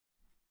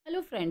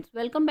Hello friends,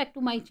 welcome back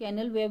to my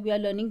channel where we are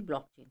learning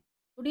blockchain.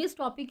 Today's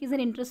topic is an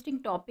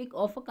interesting topic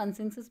of a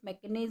consensus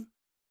mechanism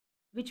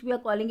which we are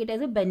calling it as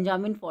a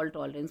Benjamin fault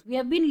tolerance. We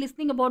have been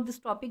listening about this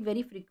topic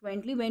very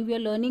frequently when we are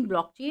learning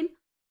blockchain,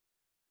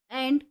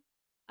 and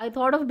I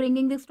thought of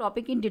bringing this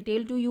topic in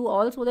detail to you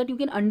all so that you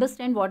can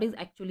understand what is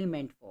actually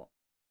meant for.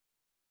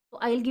 So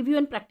I'll give you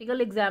a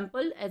practical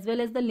example as well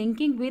as the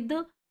linking with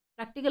the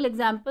practical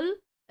example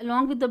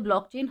along with the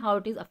blockchain, how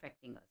it is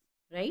affecting us,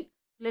 right?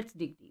 Let's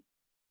dig deep.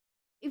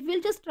 If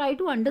we'll just try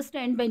to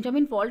understand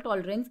Benjamin fault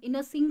tolerance in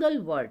a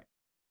single word.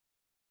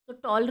 So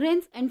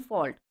tolerance and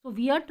fault. So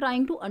we are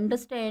trying to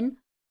understand,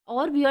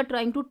 or we are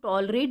trying to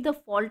tolerate the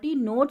faulty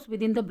nodes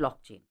within the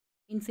blockchain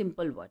in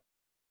simple words,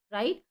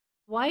 right?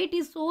 Why it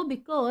is so?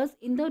 Because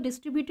in the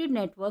distributed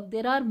network,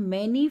 there are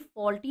many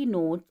faulty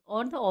nodes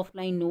or the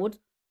offline nodes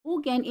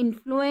who can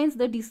influence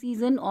the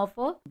decision of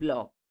a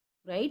block,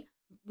 right?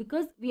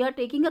 Because we are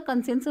taking a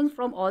consensus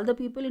from all the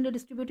people in the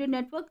distributed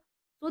network.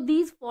 So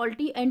these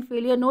faulty and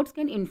failure nodes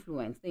can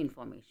influence the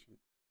information.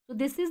 So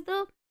this is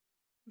the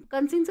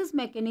consensus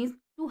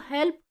mechanism to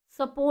help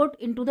support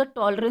into the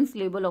tolerance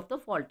level of the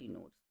faulty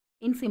nodes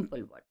in simple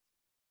words.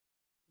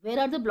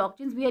 Where are the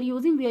blockchains we are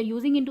using? We are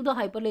using into the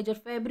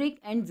Hyperledger Fabric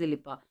and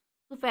Zilliqa.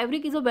 So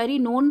Fabric is a very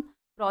known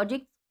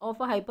project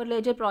of a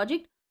Hyperledger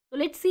project. So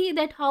let's see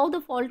that how the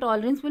fault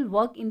tolerance will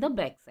work in the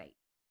backside.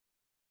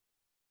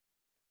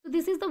 So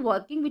this is the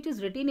working which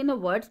is written in a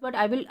words, but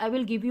I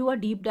will give you a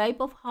deep dive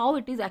of how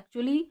it is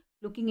actually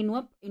looking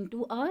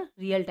into a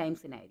real-time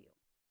scenario.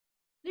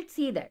 Let's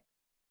see that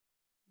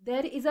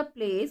there is a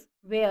place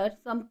where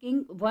some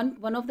king,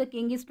 one of the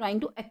king is trying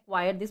to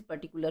acquire this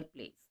particular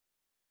place,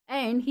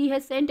 and he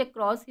has sent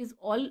across his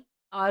all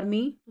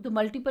army to the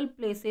multiple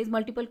places,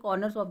 multiple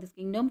corners of this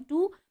kingdom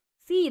to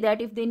see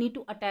that if they need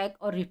to attack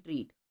or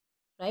retreat,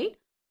 right?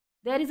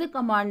 There is a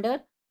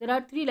commander. There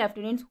are 3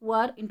 lieutenants who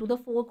are into the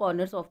 4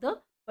 corners of the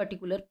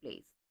particular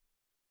place.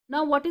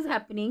 Now what is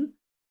happening?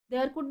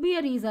 There could be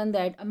a reason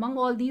that among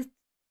all these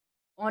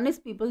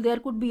honest people, there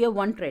could be a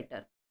one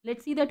traitor.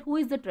 Let's see that who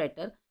is the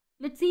traitor.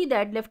 Let's see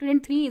that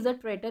Lieutenant 3 is a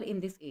traitor in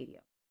this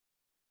area.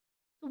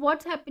 So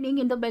what's happening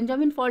in the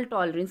Benjamin fault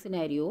tolerance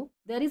scenario?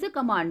 There is a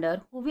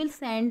commander who will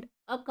send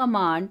a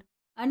command,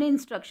 an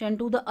instruction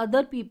to the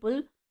other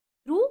people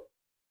through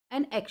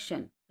an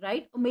action,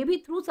 right? Or maybe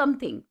through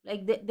something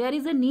like there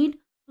is a need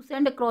to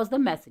send across the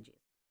messages.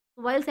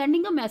 So while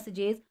sending the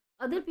messages,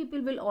 other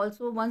people will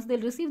also, once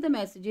they'll receive the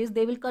messages,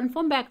 they will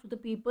confirm back to the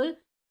people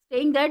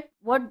saying that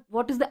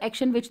what is the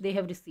action which they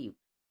have received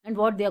and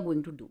what they are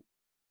going to do.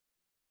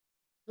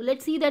 So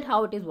let's see that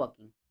how it is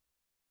working.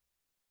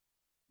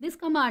 This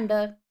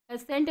commander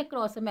has sent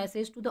across a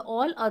message to the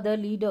all other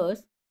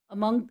leaders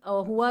among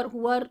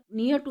who are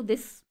near to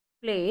this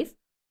place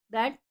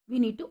that we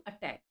need to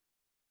attack,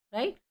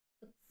 right?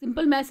 The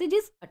simple message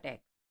is attack.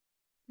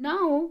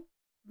 Now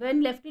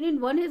when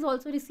Lieutenant 1 has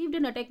also received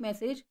an attack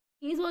message,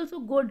 he is also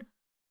good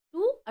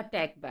to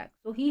attack back.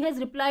 So he has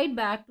replied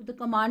back to the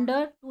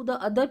commander, to the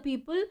other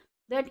people,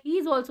 that he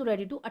is also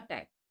ready to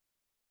attack.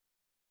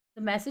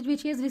 The message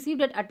which he has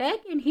received at attack,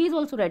 and he is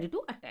also ready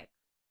to attack.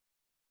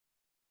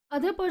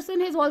 Other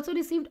person has also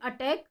received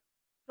attack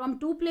from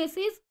 2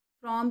 places,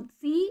 from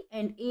C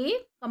and A,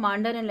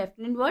 commander and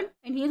Lieutenant 1,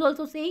 and he is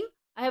also saying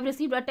I have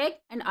received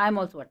attack and I am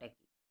also attacking,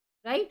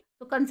 right?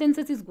 So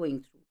consensus is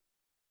going through.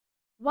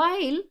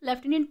 While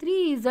Lieutenant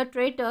 3 is a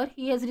traitor,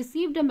 he has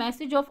received a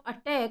message of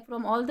attack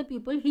from all the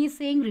people. He is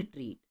saying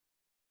retreat.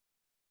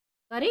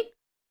 Correct?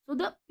 So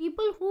the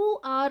people who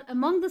are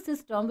among the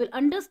system will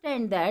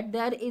understand that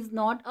there is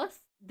not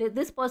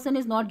this person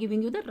is not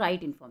giving you the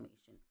right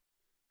information.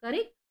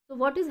 Correct? So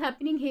what is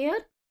happening here?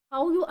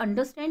 How you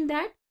understand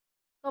that?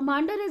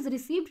 Commander has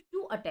received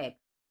 2 attacks.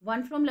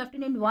 One from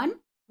Lieutenant 1,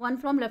 one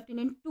from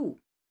Lieutenant 2.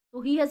 So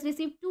he has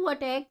received 2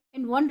 attacks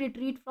and 1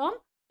 retreat from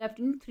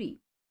Lieutenant 3.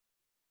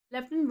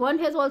 Lieutenant 1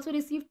 has also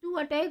received 2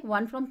 attacks,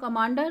 one from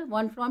commander,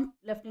 one from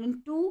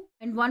Lieutenant 2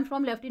 and one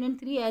from Lieutenant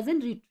 3 as in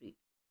retreat.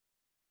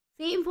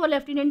 Same for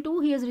Lieutenant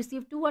 2, he has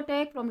received 2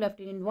 attacks from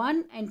Lieutenant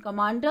 1 and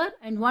commander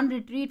and 1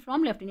 retreat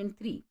from Lieutenant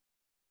 3.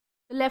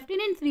 The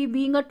Lieutenant 3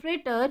 being a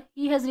traitor,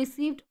 he has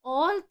received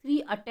all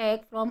 3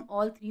 attacks from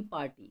all 3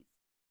 parties.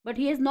 But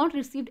he has not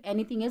received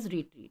anything as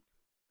retreat.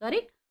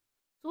 Correct?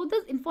 So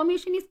this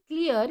information is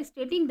clear,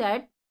 stating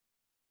that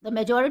the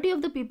majority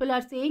of the people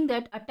are saying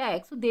that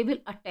attack, so they will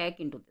attack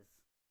into this,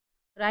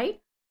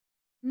 right?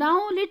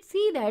 Now let's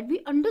see that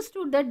we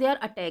understood that they are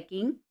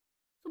attacking.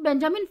 So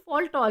Benjamin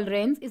fault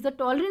tolerance is the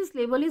tolerance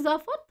level is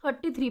of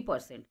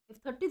 33%.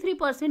 If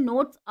 33%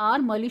 nodes are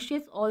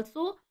malicious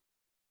also,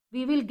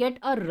 we will get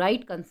a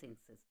right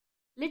consensus.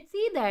 Let's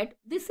see that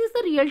this is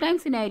the real-time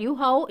scenario,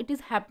 how it is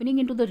happening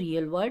into the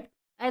real world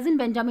as in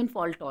Benjamin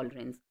fault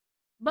tolerance.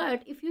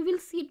 But if you will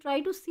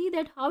try to see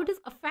that how it is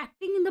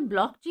affecting in the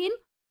blockchain,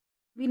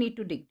 we need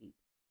to dig deep.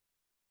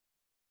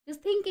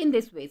 Just think in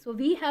this way. So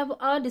we have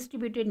a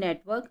distributed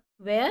network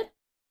where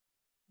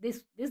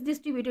this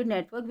distributed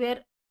network where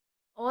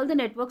all the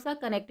networks are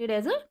connected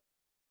as a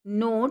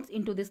nodes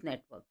into this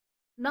network.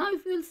 Now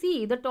if you will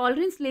see, the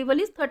tolerance level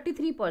is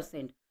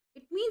 33%.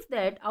 It means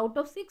that out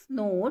of 6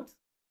 nodes,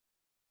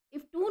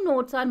 if 2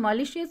 nodes are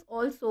malicious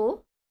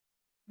also,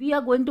 we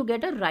are going to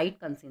get a right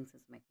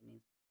consensus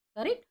mechanism.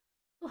 Correct?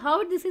 So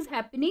how this is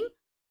happening?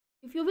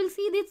 If you will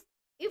see this,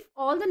 if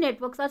all the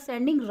networks are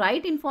sending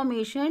right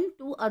information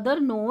to other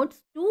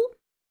nodes to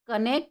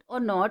connect or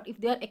not, if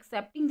they are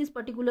accepting this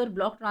particular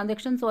block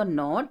transactions or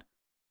not,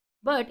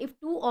 but if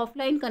two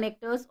offline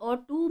connectors or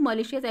two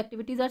malicious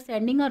activities are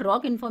sending a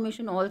wrong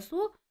information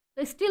also,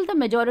 then still the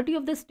majority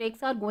of the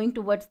stakes are going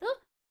towards the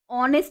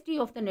honesty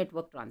of the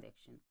network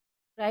transaction,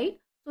 right?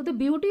 So the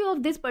beauty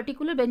of this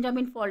particular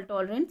Benjamin fault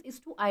tolerance is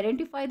to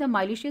identify the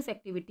malicious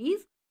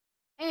activities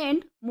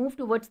and move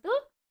towards the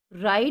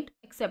right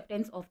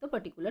acceptance of the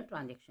particular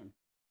transaction.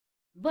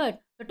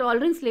 But the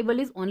tolerance level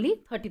is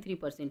only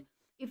 33%.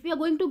 If we are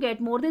going to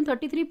get more than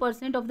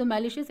 33% of the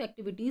malicious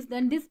activities,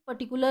 then this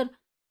particular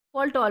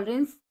fault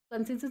tolerance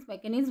consensus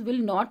mechanism will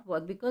not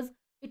work, because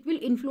it will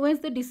influence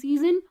the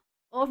decision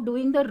of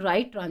doing the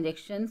right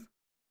transactions,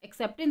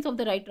 acceptance of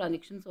the right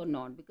transactions or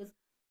not. Because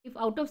if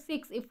out of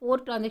 6, if 4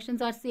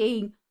 transactions are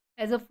saying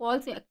as a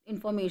false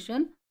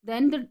information,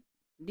 then the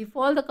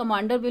default the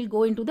commander will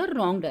go into the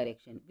wrong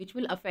direction, which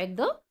will affect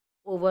the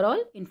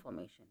overall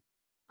information.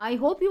 I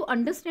hope you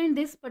understand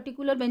this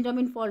particular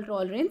Benjamin fault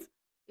tolerance.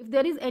 If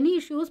there is any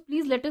issues,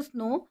 please let us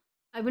know.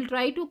 I will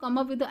try to come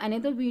up with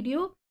another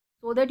video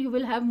so that you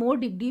will have more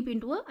dig deep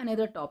into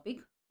another topic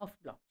of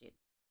blockchain.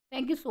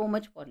 Thank you so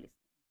much for listening.